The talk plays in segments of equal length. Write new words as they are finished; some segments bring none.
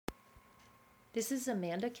This is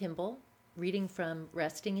Amanda Kimball reading from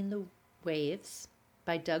Resting in the Waves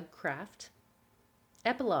by Doug Kraft.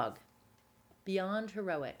 Epilogue. Beyond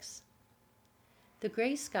Heroics. The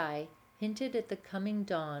gray sky hinted at the coming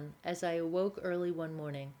dawn as I awoke early one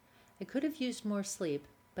morning. I could have used more sleep,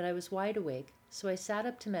 but I was wide awake, so I sat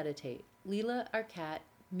up to meditate. Leela, our cat,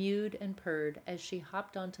 mewed and purred as she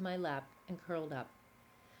hopped onto my lap and curled up.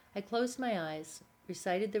 I closed my eyes,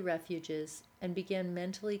 recited the refuges, and began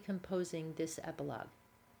mentally composing this epilogue.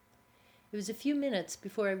 It was a few minutes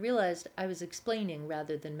before I realized I was explaining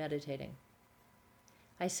rather than meditating.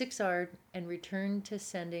 I 6R'd and returned to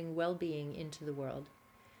sending well-being into the world.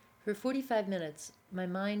 For 45 minutes, my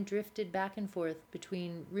mind drifted back and forth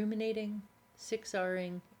between ruminating,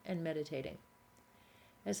 6Ring, and meditating.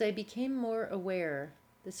 As I became more aware,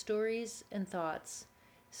 the stories and thoughts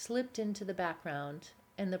slipped into the background,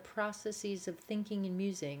 and the processes of thinking and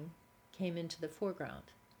musing came into the foreground.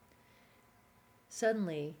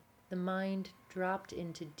 Suddenly, the mind dropped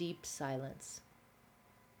into deep silence.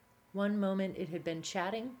 One moment it had been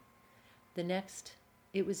chatting, the next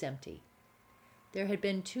it was empty. There had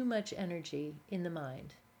been too much energy in the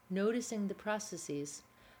mind. Noticing the processes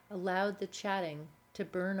allowed the chatting to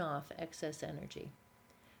burn off excess energy.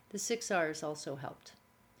 The 6Rs also helped.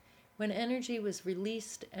 When energy was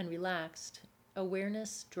released and relaxed,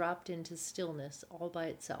 awareness dropped into stillness all by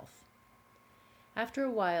itself. After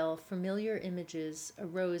a while, familiar images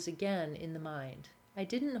arose again in the mind. I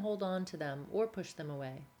didn't hold on to them or push them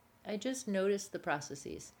away. I just noticed the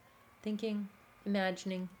processes, thinking,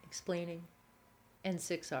 imagining, explaining, and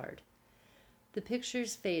 6R'd. The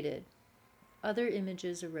pictures faded. Other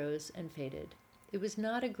images arose and faded. It was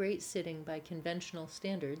not a great sitting by conventional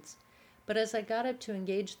standards, but as I got up to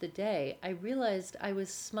engage the day, I realized I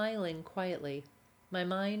was smiling quietly. My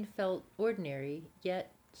mind felt ordinary,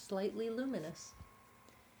 yet slightly luminous.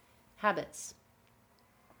 Habits.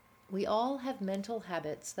 We all have mental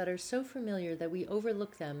habits that are so familiar that we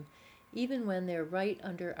overlook them even when they're right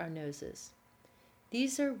under our noses.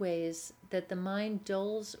 These are ways that the mind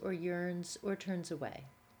dulls or yearns or turns away.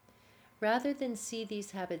 Rather than see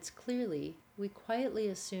these habits clearly, we quietly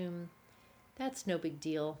assume, that's no big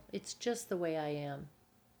deal, it's just the way I am,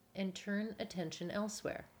 and turn attention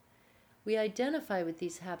elsewhere. We identify with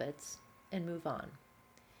these habits and move on.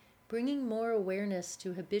 Bringing more awareness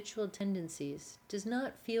to habitual tendencies does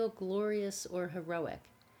not feel glorious or heroic,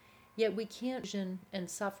 yet we can't vision and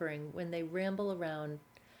suffering when they ramble around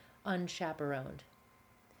unchaperoned.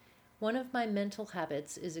 One of my mental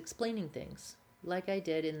habits is explaining things, like I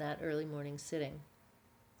did in that early morning sitting.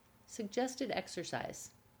 Suggested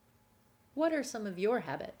exercise. What are some of your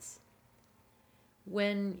habits?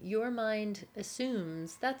 When your mind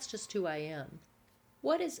assumes that's just who I am,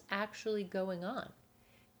 what is actually going on?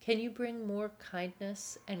 Can you bring more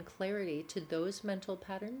kindness and clarity to those mental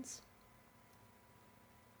patterns?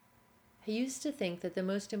 I used to think that the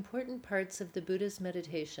most important parts of the Buddha's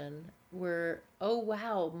meditation were, oh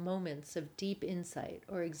wow, moments of deep insight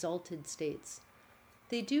or exalted states.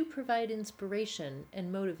 They do provide inspiration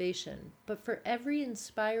and motivation, but for every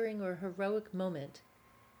inspiring or heroic moment,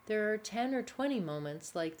 there are 10 or 20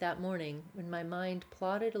 moments like that morning when my mind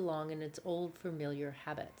plodded along in its old familiar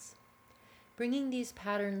habits. Bringing these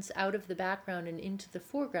patterns out of the background and into the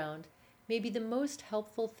foreground may be the most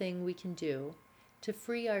helpful thing we can do to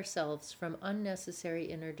free ourselves from unnecessary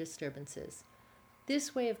inner disturbances.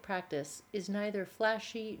 This way of practice is neither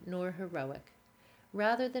flashy nor heroic.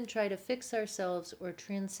 Rather than try to fix ourselves or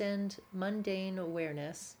transcend mundane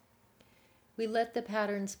awareness, we let the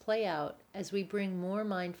patterns play out as we bring more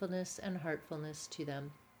mindfulness and heartfulness to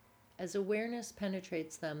them. As awareness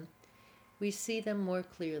penetrates them, we see them more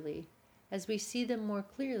clearly. As we see them more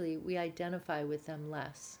clearly, we identify with them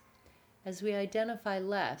less. As we identify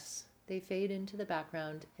less, they fade into the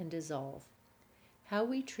background and dissolve. How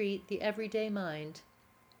we treat the everyday mind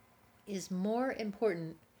is more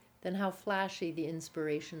important than how flashy the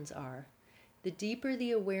inspirations are. The deeper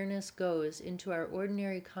the awareness goes into our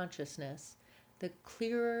ordinary consciousness, the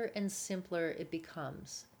clearer and simpler it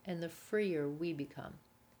becomes, and the freer we become.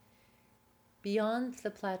 Beyond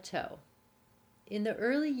the plateau. In the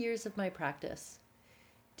early years of my practice,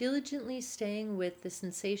 diligently staying with the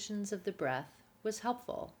sensations of the breath was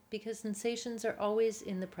helpful because sensations are always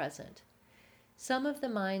in the present. Some of the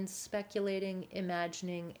mind's speculating,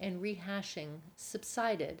 imagining, and rehashing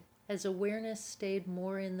subsided as awareness stayed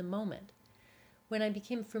more in the moment. When I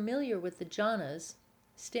became familiar with the jhanas,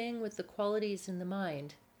 staying with the qualities in the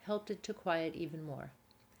mind helped it to quiet even more.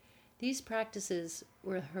 These practices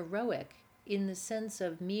were heroic in the sense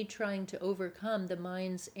of me trying to overcome the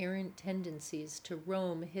mind's errant tendencies to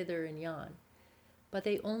roam hither and yon. but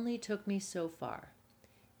they only took me so far.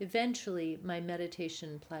 Eventually, my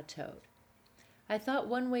meditation plateaued. I thought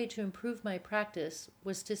one way to improve my practice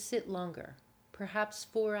was to sit longer, perhaps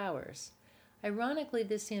 4 hours. Ironically,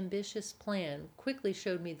 this ambitious plan quickly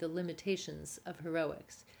showed me the limitations of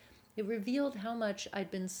heroics. It revealed how much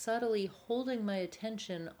I'd been subtly holding my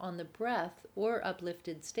attention on the breath or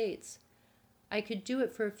uplifted states. I could do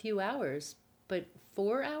it for a few hours, but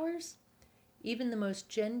 4 hours? Even the most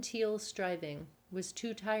genteel striving was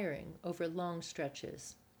too tiring over long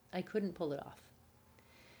stretches. I couldn't pull it off.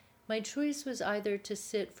 My choice was either to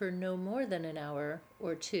sit for no more than an hour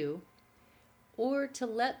or two, or to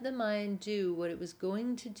let the mind do what it was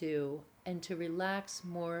going to do and to relax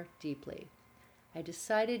more deeply. I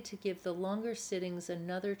decided to give the longer sittings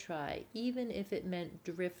another try, even if it meant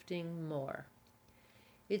drifting more.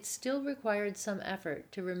 It still required some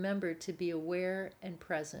effort to remember to be aware and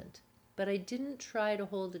present, but I didn't try to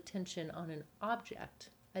hold attention on an object.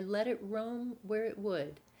 I let it roam where it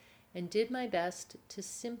would, and did my best to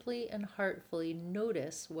simply and heartfully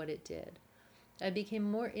notice what it did. I became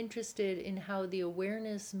more interested in how the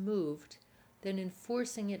awareness moved than in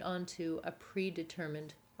forcing it onto a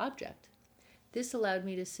predetermined object. This allowed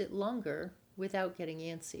me to sit longer without getting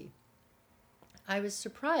antsy. I was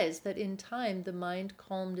surprised that in time the mind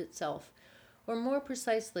calmed itself, or more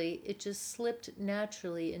precisely, it just slipped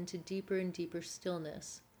naturally into deeper and deeper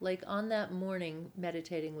stillness, like on that morning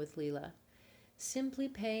meditating with Leela. Simply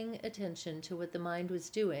paying attention to what the mind was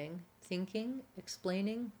doing, thinking,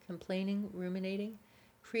 explaining, complaining, ruminating,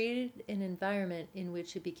 created an environment in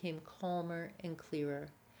which it became calmer and clearer.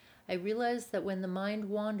 I realized that when the mind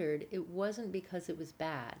wandered, it wasn't because it was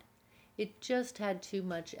bad. It just had too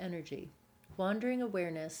much energy. Wandering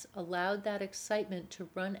awareness allowed that excitement to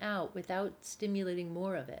run out without stimulating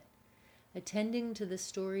more of it. Attending to the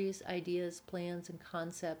stories, ideas, plans, and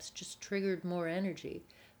concepts just triggered more energy.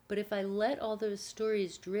 But if I let all those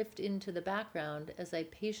stories drift into the background as I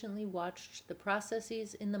patiently watched the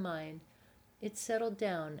processes in the mind, it settled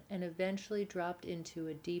down and eventually dropped into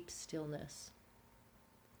a deep stillness.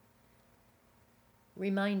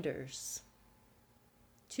 Reminders.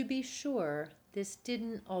 To be sure, this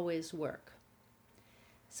didn't always work.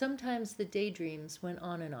 Sometimes the daydreams went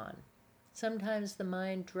on and on. Sometimes the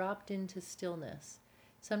mind dropped into stillness.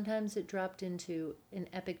 Sometimes it dropped into an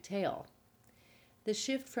epic tale. The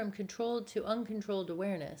shift from controlled to uncontrolled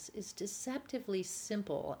awareness is deceptively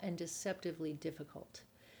simple and deceptively difficult.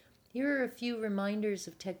 Here are a few reminders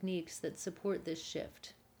of techniques that support this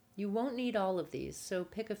shift. You won't need all of these, so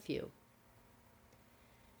pick a few.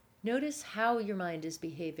 Notice how your mind is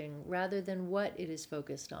behaving rather than what it is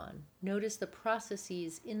focused on. Notice the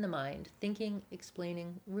processes in the mind, thinking,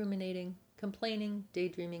 explaining, ruminating, complaining,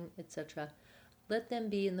 daydreaming, etc. Let them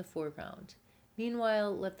be in the foreground.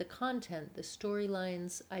 Meanwhile, let the content, the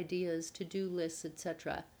storylines, ideas, to-do lists,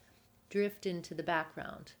 etc., drift into the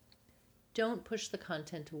background. Don't push the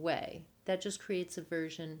content away. That just creates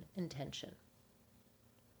aversion and tension.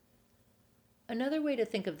 Another way to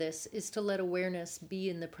think of this is to let awareness be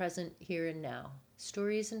in the present here and now.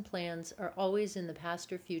 Stories and plans are always in the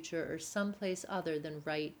past or future or someplace other than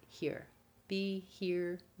right here. Be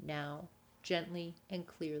here now, gently and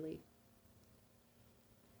clearly.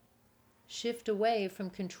 Shift away from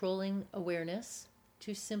controlling awareness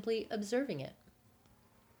to simply observing it.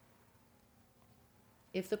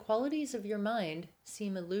 If the qualities of your mind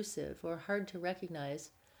seem elusive or hard to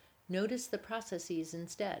recognize, notice the processes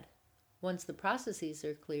instead. Once the processes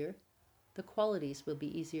are clear, the qualities will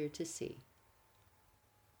be easier to see.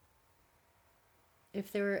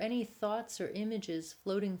 If there are any thoughts or images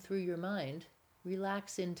floating through your mind,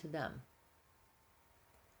 relax into them.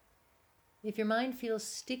 If your mind feels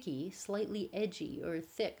sticky, slightly edgy, or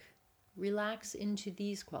thick, relax into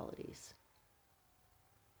these qualities.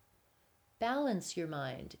 Balance your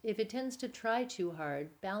mind. If it tends to try too hard,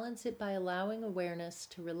 balance it by allowing awareness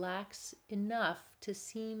to relax enough to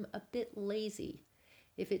seem a bit lazy.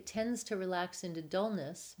 If it tends to relax into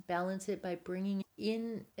dullness, balance it by bringing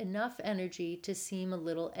in enough energy to seem a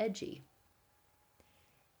little edgy.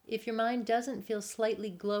 If your mind doesn't feel slightly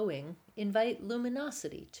glowing, invite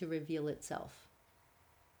luminosity to reveal itself.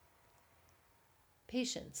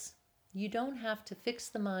 Patience. You don't have to fix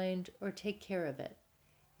the mind or take care of it.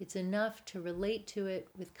 It's enough to relate to it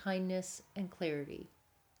with kindness and clarity.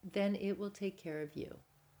 Then it will take care of you.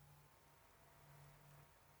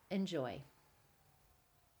 Enjoy.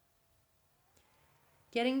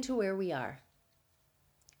 Getting to where we are.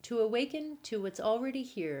 To awaken to what's already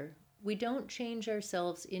here, we don't change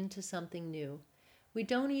ourselves into something new. We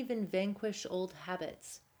don't even vanquish old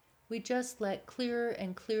habits. We just let clearer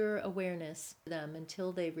and clearer awareness to them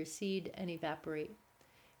until they recede and evaporate.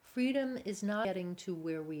 Freedom is not getting to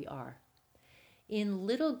where we are. In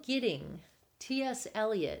Little Gidding, T.S.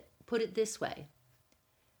 Eliot put it this way: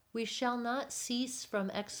 "We shall not cease from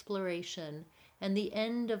exploration, and the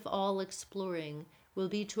end of all exploring will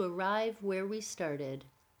be to arrive where we started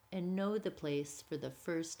and know the place for the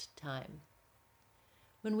first time."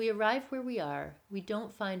 When we arrive where we are, we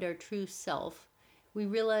don't find our true self. We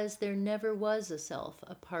realize there never was a self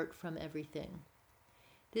apart from everything.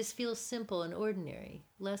 This feels simple and ordinary,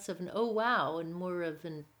 less of an "oh wow" and more of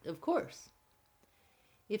an "of course."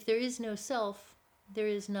 If there is no self, there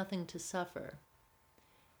is nothing to suffer.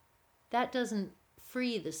 That doesn't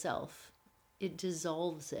free the self, it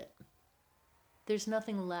dissolves it. There's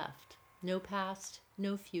nothing left, no past,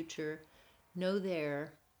 no future, no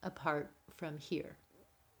there apart from here.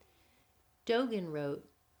 Dogen wrote,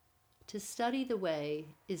 "To study the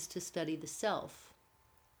way is to study the self.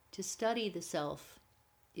 To study the self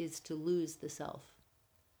is to lose the self.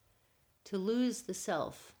 To lose the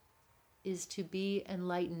self is to be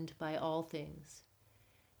enlightened by all things.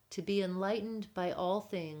 To be enlightened by all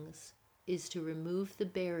things is to remove the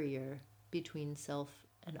barrier between self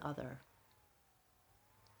and other."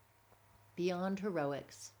 Beyond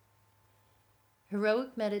heroics.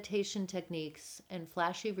 Heroic meditation techniques and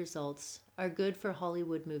flashy results are good for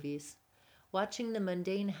Hollywood movies. Watching the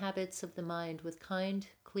mundane habits of the mind with kind,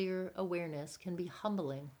 clear awareness can be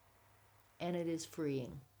humbling, and it is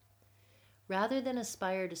freeing. Rather than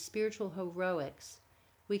aspire to spiritual heroics,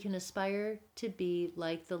 we can aspire to be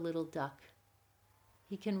like the little duck.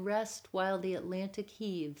 He can rest while the Atlantic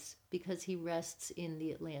heaves because he rests in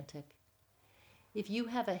the Atlantic. If you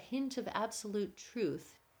have a hint of absolute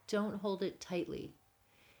truth, don't hold it tightly.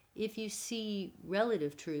 If you see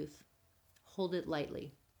relative truth, hold it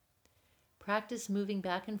lightly. Practice moving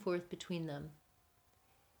back and forth between them.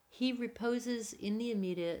 He reposes in the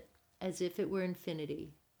immediate as if it were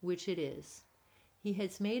infinity, which it is. He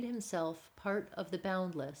has made himself part of the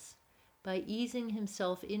boundless by easing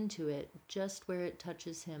himself into it just where it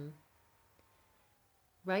touches him.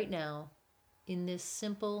 Right now, in this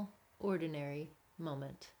simple, ordinary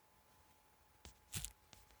moment.